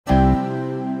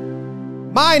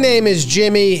My name is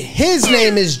Jimmy, his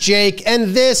name is Jake,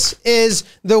 and this is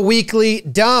the Weekly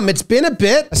Dumb. It's been a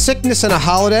bit, a sickness and a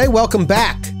holiday. Welcome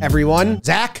back, everyone.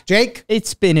 Zach, Jake?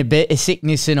 It's been a bit of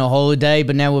sickness and a holiday,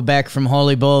 but now we're back from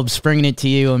Holly Bulbs, bringing it to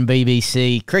you on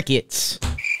BBC. Crickets.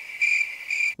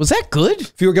 Was that good?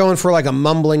 If you were going for like a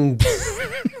mumbling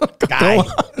guy.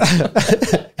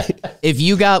 If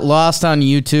you got lost on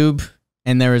YouTube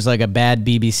and there was like a bad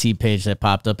BBC page that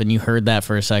popped up and you heard that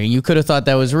for a second, you could have thought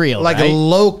that was real, like right? A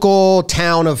local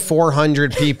town of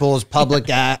 400 people's public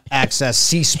access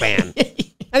C-SPAN.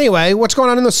 Anyway, what's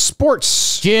going on in the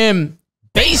sports? Jim,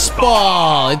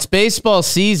 baseball. It's baseball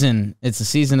season. It's the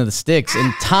season of the sticks.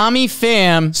 And Tommy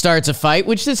Pham starts a fight,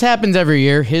 which this happens every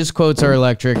year. His quotes are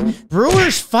electric.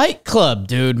 Brewers Fight Club,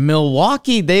 dude.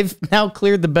 Milwaukee, they've now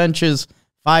cleared the benches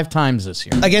 5 times this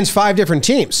year. Against 5 different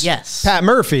teams. Yes. Pat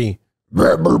Murphy.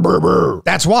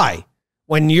 That's why.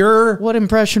 When you're... What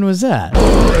impression was that?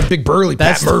 Big burly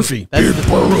Pat Murphy. Big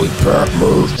burly Pat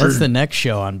Murphy. That's the next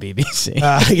show on BBC.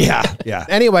 Yeah.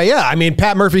 Anyway, yeah. I mean,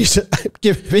 Pat Murphy's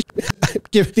give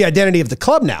the identity of the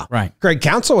club now. Right. Greg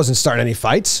Counsell wasn't starting any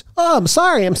fights. Oh, I'm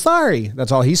sorry.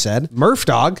 That's all he said. Murph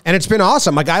dog. And it's been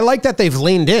awesome. Like, I like that they've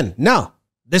leaned in. No,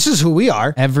 this is who we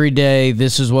are. Every day,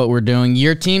 this is what we're doing.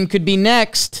 Your team could be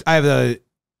next. I have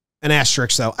an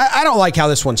asterisk, though. I don't like how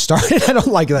this one started. I don't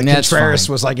like that Contreras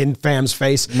was like in Pham's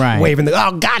face, waving the,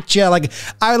 oh, gotcha. Like,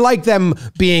 I like them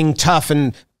being tough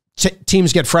and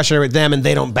teams get frustrated with them and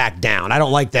they don't back down. I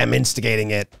don't like them instigating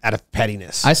it out of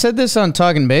pettiness. I said this on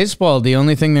Talking Baseball. The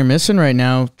only thing they're missing right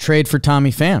now, trade for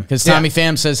Tommy Pham. Because Tommy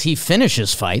Pham says he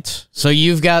finishes fights. So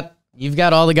you've got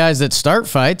all the guys that start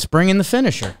fights, bring in the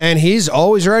finisher. And he's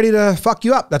always ready to fuck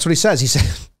you up. That's what he says. He said,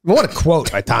 what a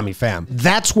quote by Tommy Pham.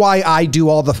 That's why I do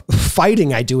all the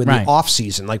fighting I do in the off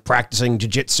season, like practicing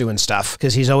jiu-jitsu and stuff,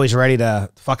 because he's always ready to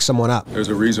fuck someone up. There's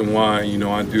a reason why,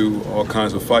 I do all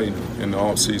kinds of fighting in the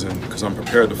off season, because I'm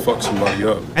prepared to fuck somebody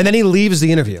up. And then he leaves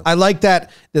the interview. I like that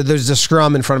there's a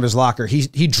scrum in front of his locker.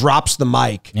 He drops the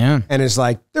mic and is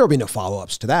like, there will be no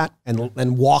follow-ups to that,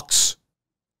 and walks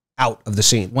out of the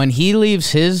scene. When he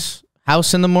leaves his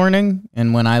house in the morning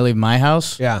and when I leave my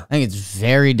house, I think it's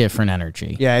very different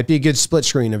energy. Yeah, it'd be a good split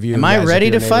screen of you. Am I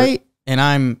ready to fight? And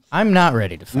I'm not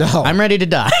ready to fight. No. I'm ready to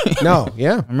die. No,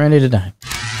 yeah. I'm ready to die.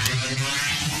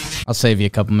 I'll save you a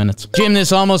couple minutes. Jim,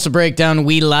 this almost a breakdown.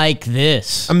 We like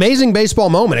this. Amazing baseball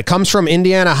moment. It comes from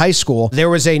Indiana High School. There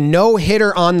was a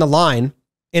no-hitter on the line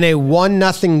in a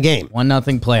 1-0 game.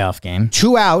 1-0 playoff game.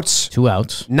 2 outs. 2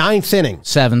 outs. 9th inning.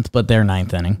 7th, but their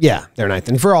 9th inning. Yeah, their 9th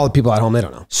inning. For all the people at home, they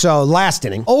don't know. So last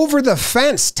inning. Over the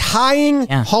fence, tying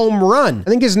home run. I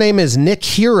think his name is Nick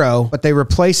Hero, but they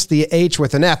replaced the H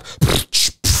with an F.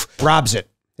 Robs it.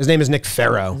 His name is Nick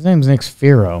Farrow. His name's Nick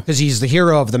Farrow. Because he's the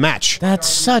hero of the match. That's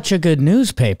such a good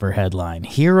newspaper headline.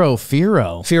 Hero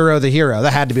Farrow. Farrow the hero.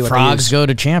 That had to be what Frogs go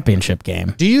to championship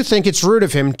game. Do you think it's rude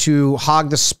of him to hog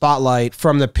the spotlight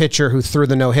from the pitcher who threw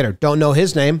the no-hitter? Don't know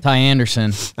his name. Ty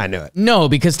Anderson. I knew it. No,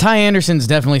 because Ty Anderson's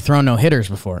definitely thrown no-hitters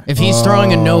before. If he's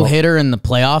throwing a no-hitter in the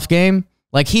playoff game,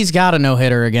 like he's got a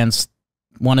no-hitter against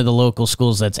one of the local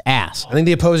schools that's ass. I think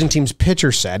the opposing team's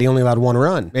pitcher said he only allowed 1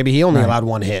 run. Maybe he only allowed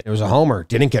 1 hit. It was a homer.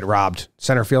 Didn't get robbed.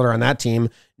 Center fielder on that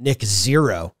team, Nick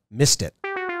Zero, missed it.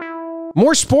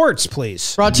 More sports,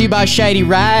 please. Brought to you by Shady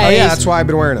Rays. Oh, yeah, that's why I've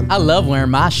been wearing them. I love wearing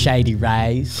my Shady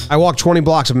Rays. I walked 20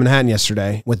 blocks of Manhattan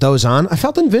yesterday. With those on, I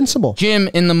felt invincible. Jim,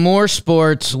 in the more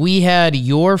sports, we had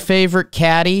your favorite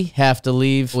caddy have to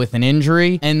leave with an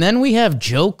injury, and then we have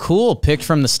Joe Cool picked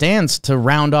from the stands to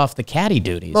round off the caddy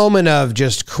duties. Moment of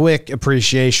just quick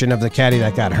appreciation of the caddy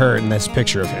that got hurt in this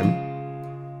picture of him.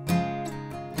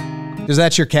 Because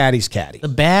that's your caddy's caddy. The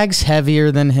bag's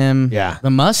heavier than him. Yeah. The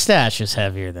mustache is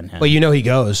heavier than him. But you know he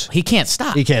goes. He can't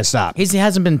stop. He can't stop. He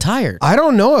hasn't been tired. I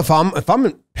don't know if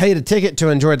I'm paid a ticket to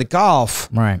enjoy the golf.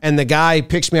 Right. And the guy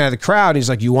picks me out of the crowd. He's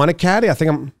like, you want a caddy? I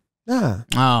think I'm... Oh,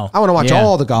 I want to watch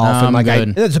all the golf. No, and like,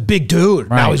 good. That's a big dude.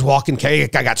 Right. Now he's walking. I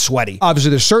got sweaty.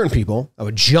 Obviously, there's certain people that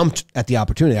would jump at the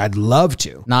opportunity. I'd love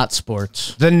to. Not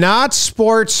sports. The not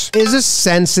sports is a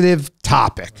sensitive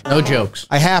topic. No jokes.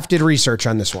 I did research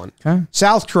on this one. Okay.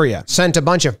 South Korea sent a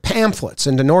bunch of pamphlets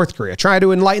into North Korea, trying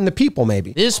to enlighten the people,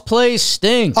 maybe. This place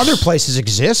stinks. Other places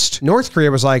exist. North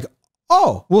Korea was like,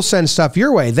 oh, we'll send stuff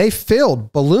your way. They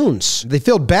filled balloons. They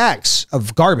filled bags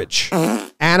of garbage.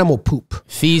 Animal poop.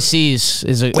 Feces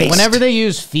is a... Waste. Whenever they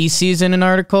use feces in an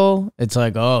article, it's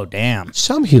like, oh, damn.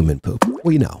 Some human poop.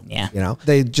 We know. Yeah. You know,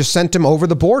 they just sent them over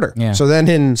the border. Yeah. So then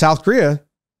in South Korea,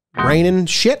 raining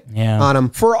shit on them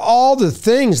for all the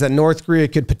things that North Korea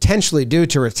could potentially do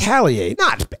to retaliate.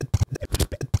 Not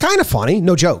kind of funny.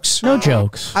 No jokes. No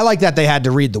jokes. I like that they had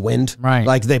to read the wind. Right.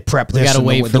 Like they prep this. You gotta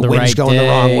wait for the wind's right going day. the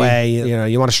wrong way. You know,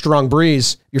 you want a strong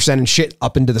breeze. You're sending shit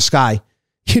up into the sky.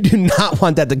 You do not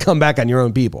want that to come back on your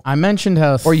own people. I mentioned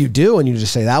how... Or you do, and you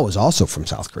just say that was also from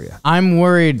South Korea. I'm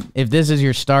worried if this is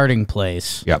your starting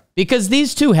place. Yep. Because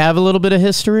these two have a little bit of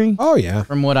history. Oh, yeah.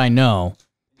 From what I know,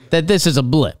 that this is a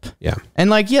blip. Yeah.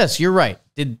 And like, yes, you're right.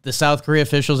 Did the South Korea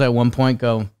officials at one point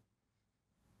go,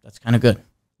 that's kind of good?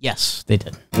 Yes, they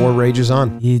did. War rages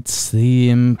on. It's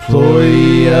the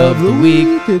employee of the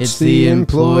week. It's the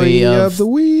employee of the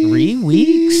week. 3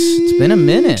 weeks? It's been a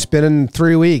minute. It's been in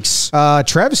 3 weeks.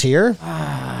 Trev's here.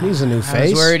 He's a new face. I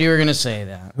was worried you were going to say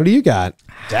that. Who do you got?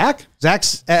 Zach?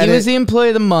 Zach's edit. He was the employee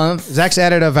of the month. Zach's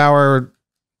edit of our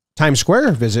Times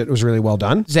Square visit was really well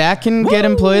done. Zach can get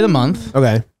employee of the month.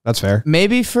 Okay. That's fair.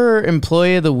 Maybe for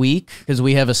employee of the week, because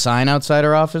we have a sign outside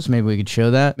our office. Maybe we could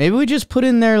show that. Maybe we just put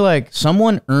in there like,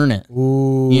 someone earn it.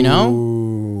 Ooh. You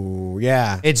know?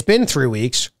 Yeah. It's been 3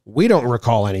 weeks. We don't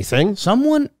recall anything.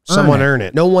 Someone earn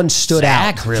it. No one stood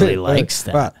out. Zach really likes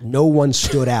that. No one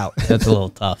stood out. That's a little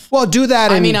tough. Well, do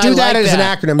that and do that like as an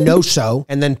acronym, no-so,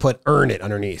 and then put earn it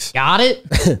underneath. Got it?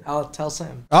 I'll tell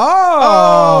Sam.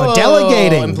 Oh,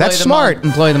 delegating. That's smart.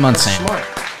 Employee of the month, Sam. Smart.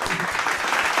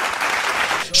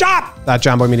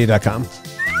 Shop.jomboymedia.com.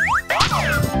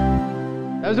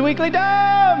 That was a weekly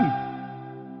dome.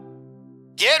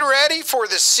 Get ready for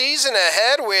the season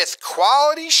ahead with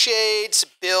quality shades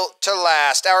built to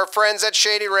last. Our friends at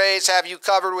Shady Rays have you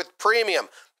covered with premium,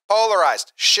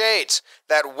 polarized shades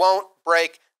that won't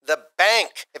break the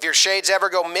bank. If your shades ever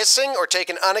go missing or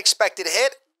take an unexpected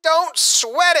hit, don't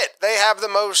sweat it. They have the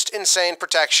most insane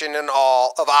protection in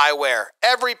all of eyewear.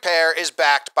 Every pair is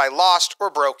backed by lost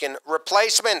or broken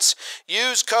replacements.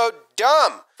 Use code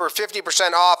DUMB for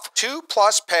 50% off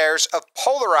 2+ pairs of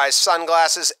polarized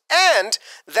sunglasses, and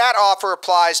that offer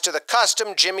applies to the custom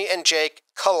Jimmy and Jake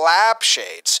collab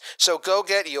shades. So go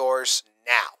get yours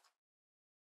now.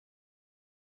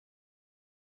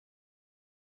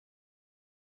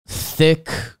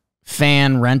 Thick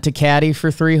fan rent-a-caddy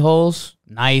for 3 holes.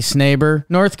 Nice neighbor.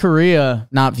 North Korea,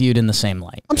 not viewed in the same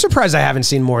light. I'm surprised I haven't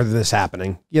seen more of this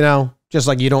happening. You know, just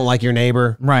like you don't like your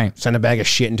neighbor. Right. Send a bag of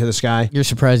shit into the sky. You're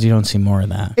surprised you don't see more of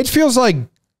that. It feels like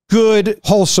good,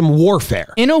 wholesome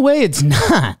warfare. In a way, it's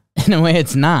not. In a way,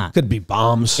 it's not. Could be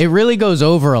bombs. It really goes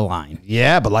over a line.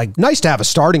 Yeah, but like nice to have a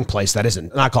starting place that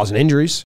isn't not causing injuries.